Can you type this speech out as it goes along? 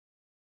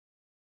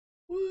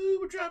Woo,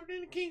 we're dropping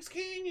into Kings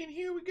Canyon.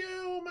 Here we go.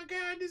 Oh my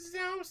god, this is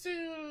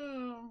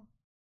awesome.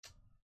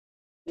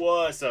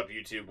 What's up,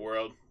 YouTube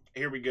world?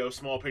 Here we go.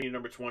 Small opinion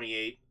number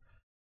 28.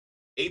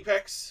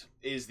 Apex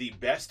is the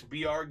best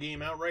BR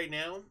game out right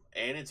now,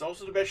 and it's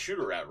also the best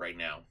shooter out right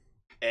now.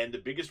 And the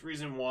biggest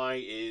reason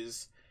why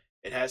is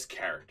it has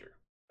character.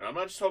 And I'm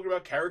not just talking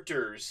about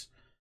characters.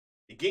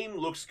 The game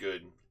looks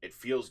good. It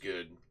feels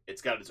good.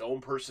 It's got its own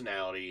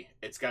personality.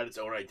 It's got its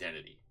own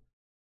identity.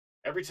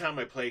 Every time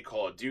I play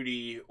Call of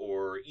Duty,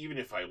 or even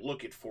if I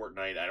look at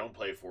Fortnite, I don't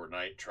play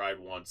Fortnite, tried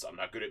once, I'm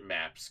not good at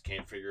maps,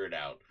 can't figure it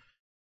out.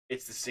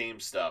 It's the same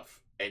stuff,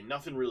 and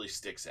nothing really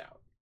sticks out.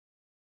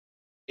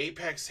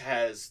 Apex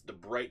has the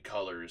bright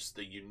colors,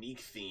 the unique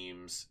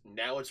themes,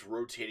 now it's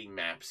rotating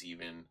maps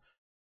even.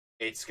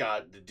 It's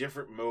got the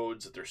different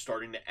modes that they're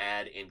starting to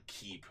add and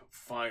keep,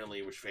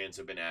 finally, which fans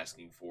have been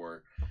asking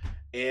for.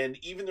 And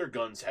even their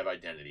guns have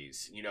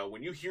identities. You know,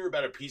 when you hear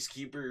about a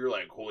Peacekeeper, you're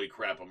like, holy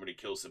crap, I'm going to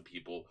kill some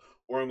people.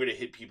 Or I'm going to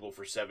hit people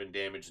for 7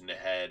 damage in the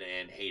head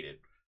and hate it.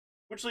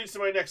 Which leads to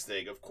my next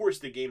thing. Of course,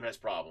 the game has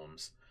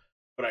problems.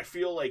 But I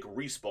feel like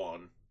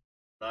Respawn,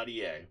 not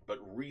EA,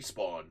 but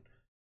Respawn,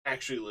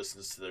 actually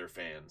listens to their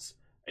fans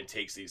and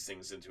takes these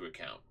things into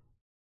account.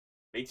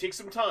 May take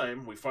some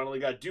time. We finally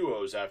got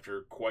duos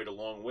after quite a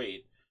long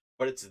wait.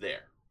 But it's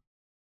there.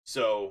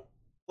 So,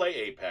 play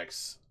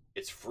Apex.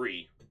 It's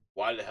free.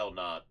 Why the hell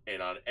not?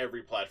 And on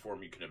every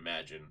platform you can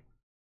imagine.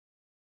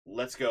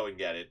 Let's go and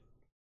get it.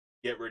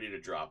 Get ready to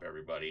drop,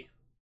 everybody.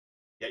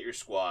 Get your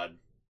squad.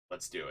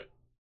 Let's do it.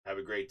 Have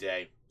a great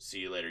day. See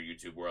you later,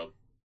 YouTube world.